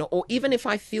down, or even if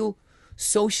I feel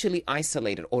socially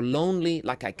isolated or lonely,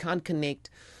 like I can't connect,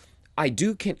 I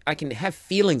can have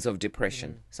feelings of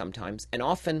depression sometimes. And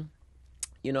often,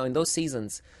 in those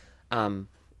seasons,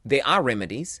 there are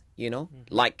remedies,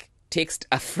 like text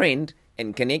a friend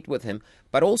and connect with him,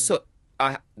 but also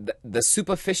the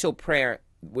superficial prayer,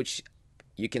 which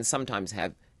you can sometimes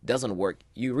have, doesn't work.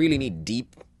 You really need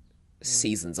deep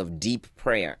seasons of deep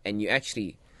prayer, and you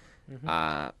actually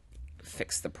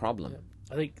fix the problem.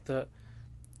 I think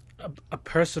a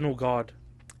personal God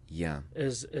Yeah.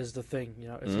 is the thing.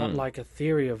 It's not like a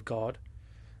theory of God,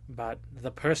 but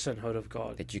the personhood of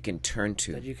God That you can turn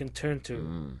to.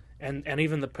 And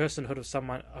even the personhood of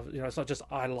someone. It's not just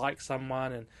I like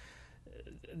someone and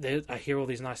I hear all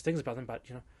these nice things about them, but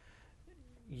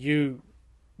you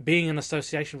being in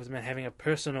association with them and having a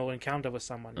personal encounter with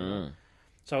someone.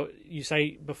 So you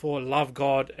say before, love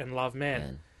God and love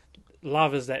man.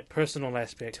 Love is that personal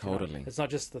aspect. Totally. It's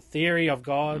not just the theory of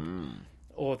God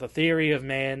or the theory of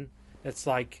man. It's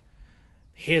like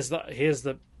here's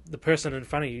the person in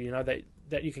front of you,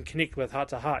 that you can connect with heart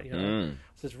to heart. So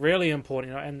it's really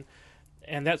important,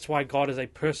 and that's why God is a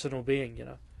personal being,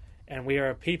 and we are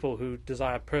a people who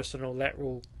desire personal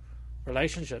lateral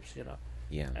relationships.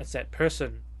 Yeah. It's that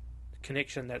person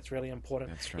connection that's really important.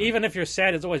 That's right. Even if you're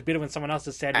sad, it's always better when someone else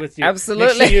is sad with you.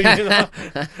 Absolutely. Next to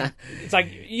you, It's like,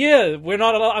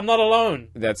 I'm not alone.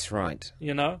 That's right.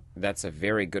 That's a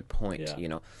very good point.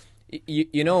 Yeah.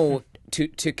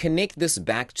 To connect this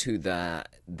back to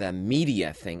the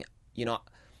media thing,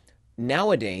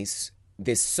 nowadays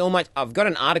there's so much. I've got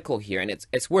an article here, and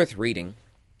it's worth reading.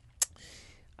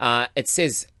 It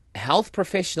says, health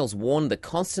professionals warn the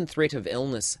constant threat of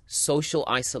illness, social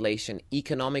isolation,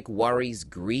 economic worries,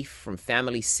 grief from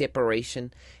family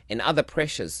separation, and other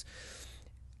pressures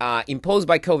imposed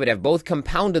by COVID have both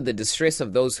compounded the distress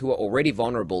of those who are already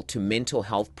vulnerable to mental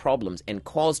health problems and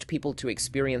caused people to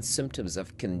experience symptoms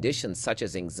of conditions such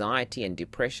as anxiety and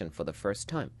depression for the first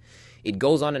time. It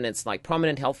goes on, and it's like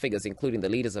prominent health figures, including the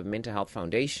leaders of Mental Health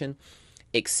Foundation,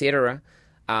 etc.,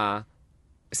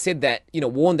 said that,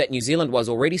 warned that New Zealand was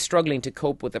already struggling to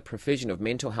cope with the provision of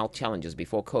mental health challenges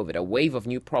before COVID. A wave of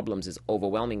new problems is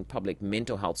overwhelming public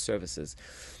mental health services.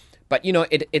 But,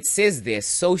 it says there,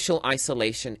 social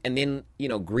isolation, and then,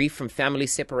 grief from family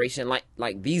separation,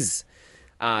 like these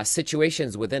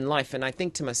situations within life. And I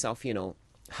think to myself,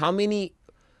 how many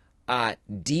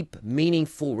deep,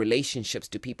 meaningful relationships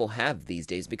do people have these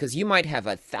days? Because you might have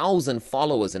 1,000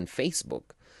 followers on Facebook,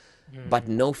 but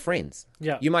no friends.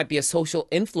 Yeah. You might be a social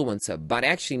influencer, but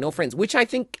actually no friends, which I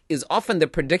think is often the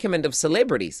predicament of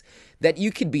celebrities, that you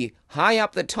could be high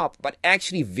up the top, but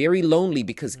actually very lonely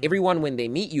because everyone, when they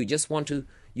meet you, just want you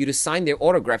to sign their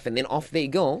autograph, and then off they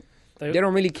go. They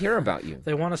don't really care about you.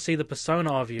 They want to see the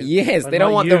persona of you. Yes, they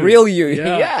don't want the real you.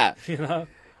 Yeah. Yeah.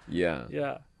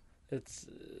 Yeah. It's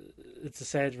a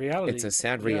sad reality. It's a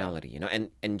sad reality,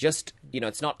 and just,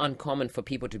 it's not uncommon for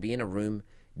people to be in a room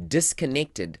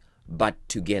disconnected but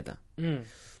together.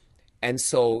 And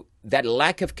so that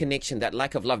lack of connection, that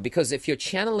lack of love, because if you're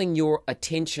channeling your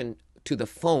attention to the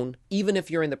phone, even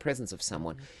if you're in the presence of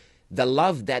someone, the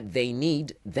love that they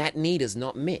need, that need is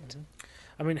not met.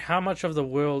 I mean, how much of the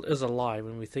world is a lie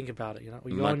when we think about it?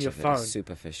 You're on your phone.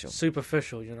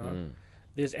 Superficial.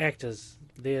 There's actors.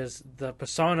 There's the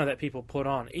persona that people put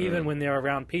on, even when they're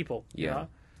around people.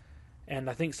 And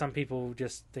I think some people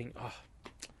just think,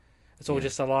 it's all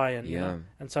just a lie,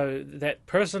 and so that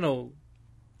personal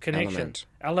connection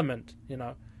element,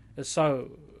 is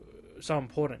so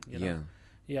important.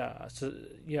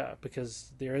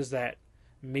 Because there is that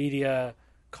media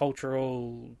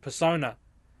cultural persona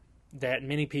that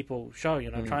many people show,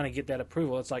 trying to get that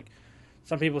approval. It's like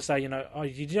some people say, do you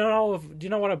know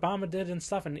what Obama did and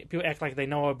stuff? And people act like they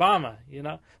know Obama,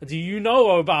 Do you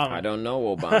know Obama? I don't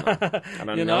know Obama. I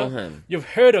don't know him. You've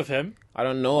heard of him. I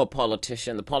don't know a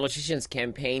politician. The politician's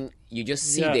campaign, you just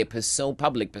see their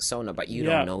public persona, but you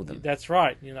don't know them. That's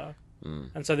right,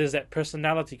 And so there's that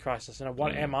personality crisis.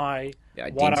 What am I?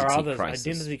 What are others? Crisis.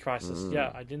 Identity crisis.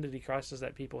 Identity crisis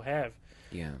that people have.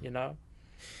 Yeah.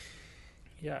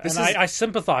 Yeah, and I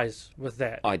sympathize with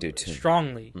that. I do too.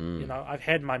 Strongly. I've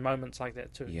had my moments like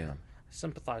that too. Yeah. I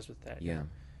sympathize with that. Yeah.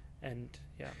 And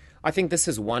I think this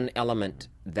is one element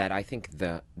that I think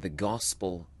the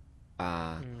gospel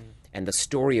and the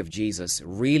story of Jesus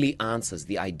really answers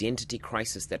the identity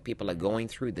crisis that people are going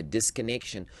through, the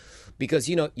disconnection. Because,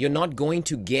 you're not going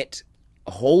to get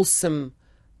wholesome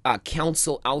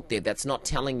counsel out there that's not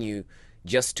telling you,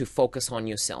 just to focus on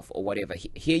yourself or whatever.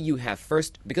 Here you have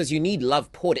first, because you need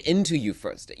love poured into you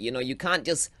first. You know, you can't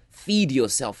just feed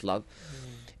yourself love.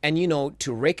 And, you know,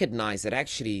 to recognize that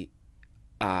actually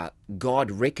God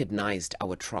recognized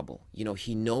our trouble. You know,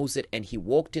 he knows it, and he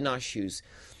walked in our shoes,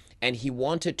 and he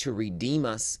wanted to redeem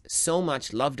us so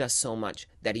much, loved us so much,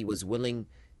 that he was willing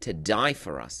to die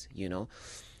for us, you know.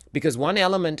 Because one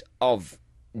element of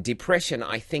depression,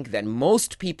 I think, that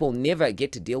most people never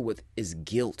get to deal with is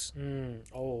guilt.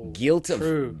 Guilt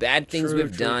of bad things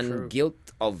we've done,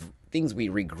 guilt of things we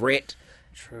regret.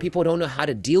 People don't know how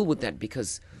to deal with that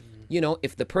because, you know,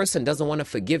 if the person doesn't want to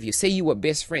forgive you, say you were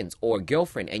best friends or a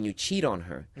girlfriend and you cheat on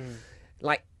her,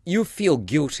 like, you feel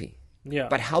guilty. Yeah.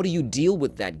 But how do you deal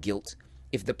with that guilt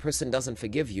if the person doesn't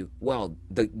forgive you? Well,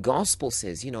 the gospel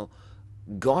says, you know,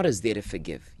 God is there to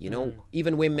forgive. You know,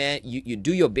 even when man, you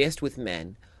do your best with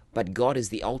man, but God is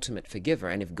the ultimate forgiver.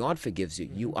 And if God forgives you,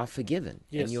 you are forgiven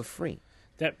and you're free.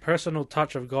 That personal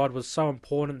touch of God was so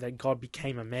important that God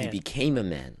became a man. He became a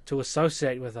man. To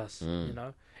associate with us, you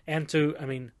know. And to, I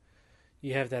mean,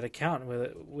 you have that account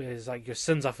where it's like your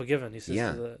sins are forgiven, he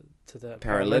says to the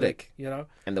paralytic, you know.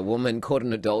 And the woman caught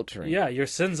in adultery. Yeah, your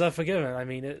sins are forgiven. I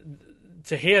mean,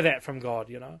 to hear that from God,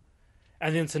 you know.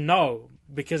 And then to know,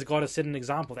 because God has set an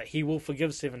example, that he will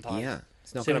forgive 7 times. Yeah,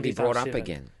 it's not going to be brought up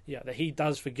again. Yeah, that he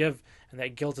does forgive and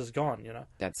that guilt is gone, you know.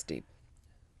 That's deep.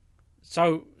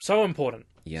 So important.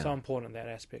 Yeah. So important, that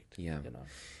aspect. Yeah. You know.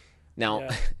 Now,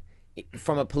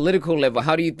 from a political level,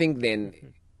 how do you think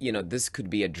then, you know, this could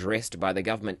be addressed by the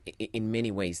government? In many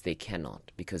ways, they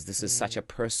cannot, because this is such a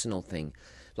personal thing.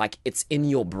 Like, it's in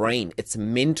your brain. It's a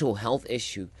mental health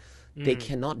issue. They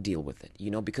cannot deal with it, you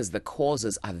know, because the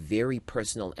causes are very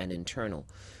personal and internal,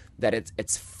 that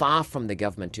it's far from the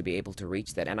government to be able to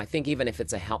reach that. And I think even if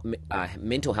it's a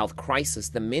mental health crisis,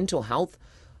 the mental health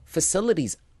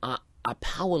facilities are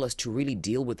powerless to really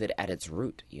deal with it at its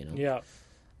root, you know. Yeah.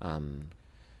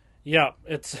 Yeah,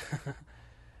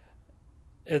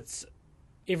 it's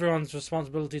everyone's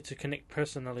responsibility to connect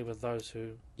personally with those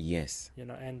who, yes, you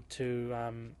know, and to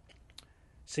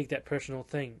seek that personal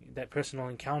thing, that personal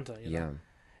encounter, you know.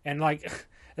 And like,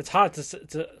 it's hard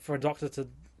for a doctor to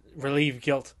relieve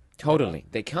guilt. Totally, you know?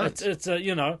 they can't. It's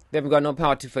you know, they've got no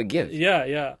power to forgive.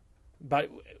 Yeah, but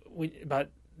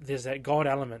there's that God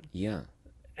element. Yeah.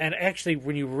 And actually,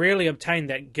 when you really obtain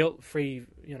that guilt-free,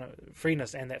 you know,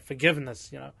 freeness and that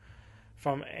forgiveness, you know,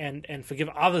 from and forgive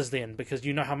others, then, because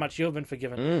you know how much you've been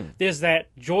forgiven. There's that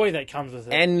joy that comes with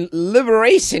it, and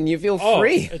liberation. You feel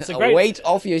free. It's a weight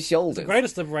off your shoulders. The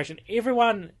greatest liberation.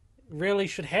 Everyone really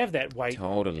should have that weight,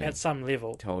 totally, at some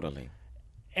level. Totally.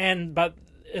 But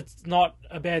it's not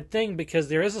a bad thing, because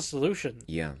there is a solution.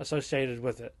 Yeah. Associated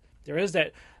with it. There is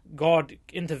that God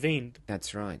intervened.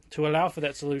 That's right. To allow for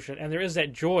that solution, and there is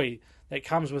that joy that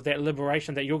comes with that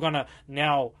liberation, that you're going to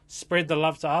now spread the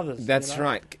love to others. That's you know?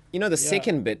 right. You know, the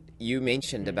second bit you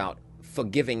mentioned about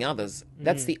forgiving others,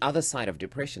 that's the other side of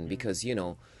depression, because, you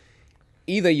know,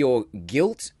 either your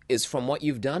guilt is from what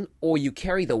you've done, or you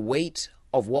carry the weight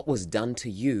of what was done to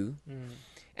you.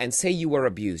 And say you were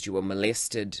abused, you were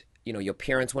molested, you know, your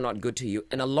parents were not good to you.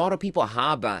 And a lot of people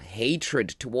harbor hatred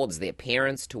towards their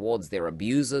parents, towards their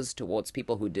abusers, towards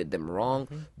people who did them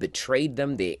wrong, betrayed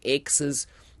them, their exes.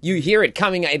 You hear it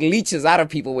coming, it leaches out of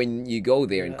people when you go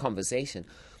there in conversation.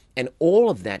 And all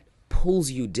of that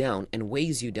pulls you down and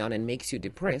weighs you down and makes you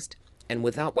depressed. And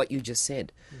without what you just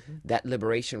said, that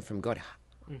liberation from God,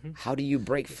 how do you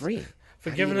break free?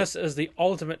 Forgiveness is the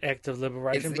ultimate act of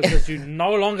liberation, because you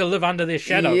no longer live under their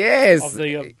shadow of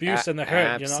the abuse and the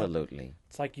hurt. Absolutely. You know?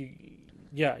 It's like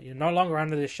you're no longer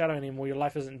under their shadow anymore. Your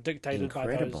life isn't dictated by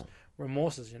those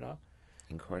remorses, you know.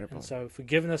 Incredible. And so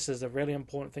forgiveness is a really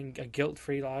important thing, a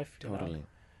guilt-free life. Totally.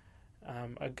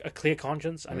 A clear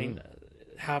conscience. I mean,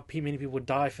 how many people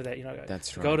die for that, you know.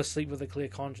 That's right. Go to sleep with a clear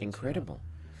conscience. Incredible. You know?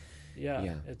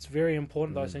 Yeah, it's very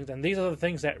important, those things. And these are the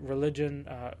things that religion,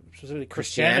 specifically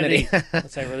Christianity,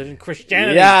 let's say religion,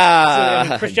 Christianity. Yeah.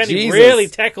 So, Christianity Jesus. really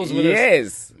tackles with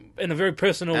us in a very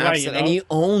personal way, you know. And he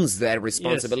owns that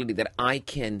responsibility that I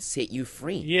can set you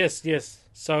free. Yes.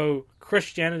 So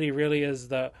Christianity really is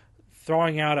the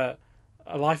throwing out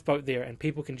a lifeboat there, and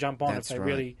people can jump on if they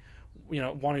really, you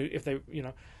know, want to, if they, you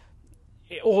know,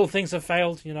 all things have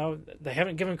failed, you know, they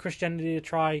haven't given Christianity a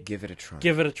try. Give it a try.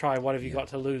 Give it a try. What have you got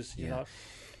to lose, you know?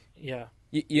 Yeah.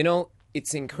 You know,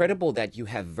 it's incredible that you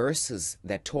have verses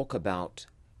that talk about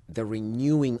the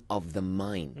renewing of the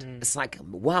mind. It's like,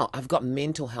 wow, I've got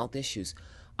mental health issues.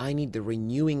 I need the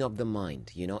renewing of the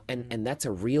mind, you know, and that's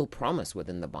a real promise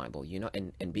within the Bible, you know,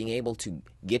 and being able to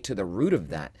get to the root of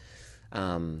that.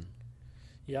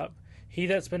 Yep. He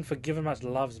that's been forgiven much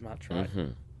loves much, right?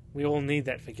 We all need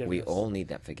that We forgiveness. all need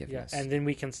that Yeah, forgiveness. and then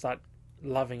we can start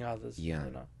loving others. Yeah.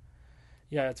 You know?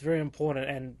 Yeah, it's very important,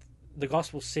 and the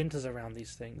gospel centers around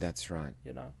these things. That's right.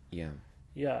 You know. Yeah.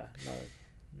 Yeah.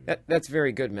 No. That's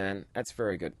very good, man. That's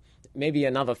very good. Maybe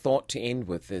another thought to end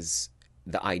with is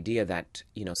the idea that,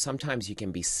 sometimes you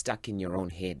can be stuck in your own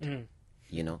head.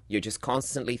 You're just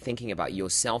constantly thinking about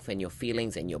yourself and your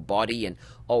feelings and your body and,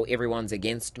 oh, everyone's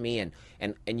against me.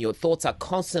 And your thoughts are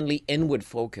constantly inward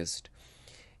focused.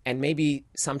 And maybe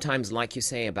sometimes, like you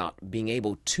say, about being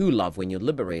able to love when you're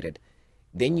liberated,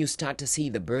 then you start to see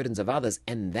the burdens of others.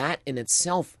 And that in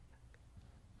itself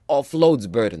offloads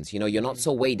burdens. You're not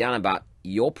so weighed down about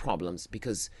your problems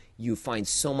because you find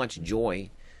so much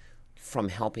joy from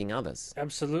helping others.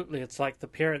 Absolutely, it's like the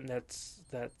parent that's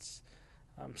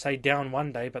say down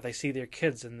one day, but they see their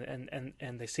kids and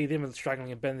they see them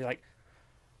struggling a bit, and they're like,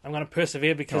 I'm going to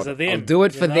persevere because of them. I'll do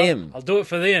it for them. I'll do it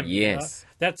for them. Yes.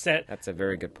 That's that. That's a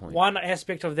very good point. One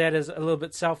aspect of that is a little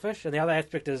bit selfish, and the other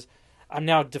aspect is I'm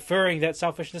now deferring that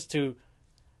selfishness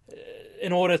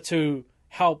in order to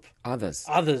help Others.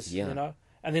 Yeah.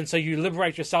 And then so you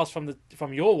liberate yourselves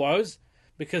from your woes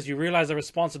because you realize the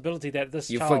responsibility that this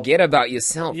You child... forget about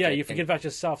yourself. Yeah, you forget about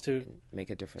yourself to make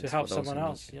a difference to help for those someone who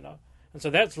else, need And so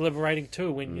that's liberating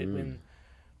too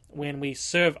when we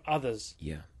serve others,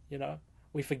 to. Yeah.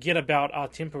 We forget about our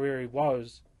temporary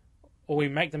woes, or we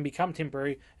make them become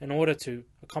temporary in order to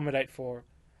accommodate for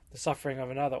the suffering of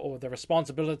another or the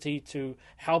responsibility to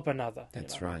help another.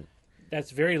 That's right.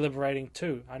 That's very liberating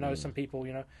too. I know some people,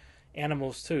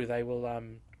 animals too, they will,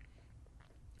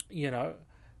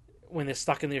 when they're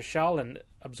stuck in their shell and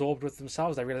absorbed with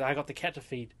themselves, they realize, I got the cat to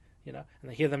feed, and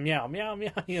they hear them meow, meow,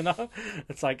 meow,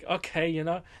 It's like, okay,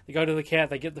 they go to the cat,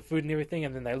 they get the food and everything,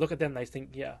 and then they look at them and they think,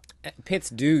 yeah.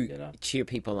 Pets do cheer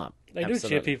people up. They Absolutely.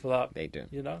 do cheer people up. They do.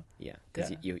 Yeah,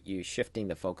 because Yeah. you're shifting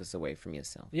the focus away from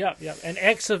yourself. Yeah, yeah. And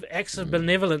acts of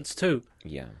benevolence too.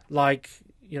 Yeah. Like,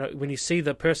 when you see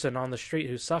the person on the street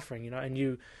who's suffering, and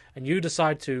you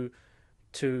decide to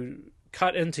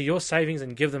cut into your savings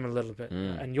and give them a little bit,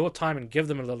 and your time and give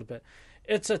them a little bit.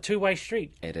 It's a two-way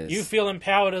street. It is. You feel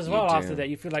empowered as well do. after that.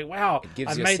 You feel like, wow, It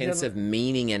gives I you a made sense them... of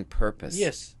meaning and purpose.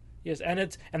 Yes,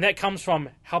 and that comes from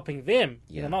helping them.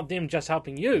 Yeah. Not them just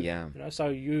helping you. Yeah. So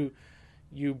you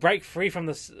break free from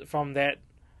that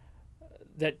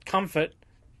comfort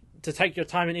to take your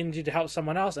time and energy to help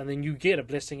someone else, and then you get a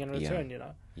blessing in return.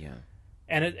 Yeah.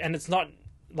 And it's not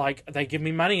like they give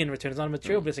me money in return. It's not a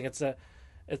material blessing.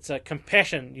 It's a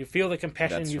compassion. You feel the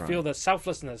compassion. That's you right. feel the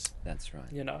selflessness. That's right.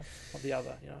 Of the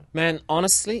other. Man,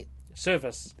 honestly,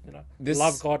 Service. This-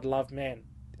 Love God, love man.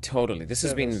 totally. This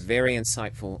has been Service. very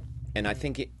insightful, and I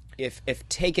think if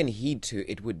taken heed to,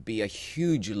 it would be a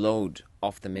huge load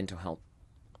off the mental health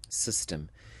system,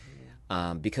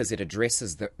 because it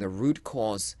addresses the root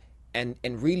cause and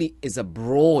really is a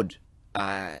broad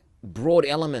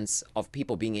elements of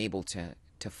people being able to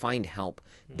find help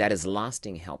that is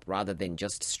lasting help rather than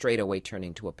just straight away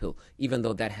turning to a pill, even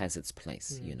though that has its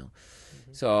place,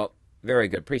 So, very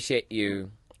good. Appreciate your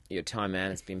time,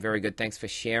 man. It's been very good. Thanks for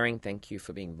sharing. Thank you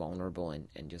for being vulnerable and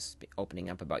just opening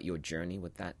up about your journey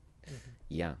with that.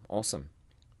 Yeah, awesome.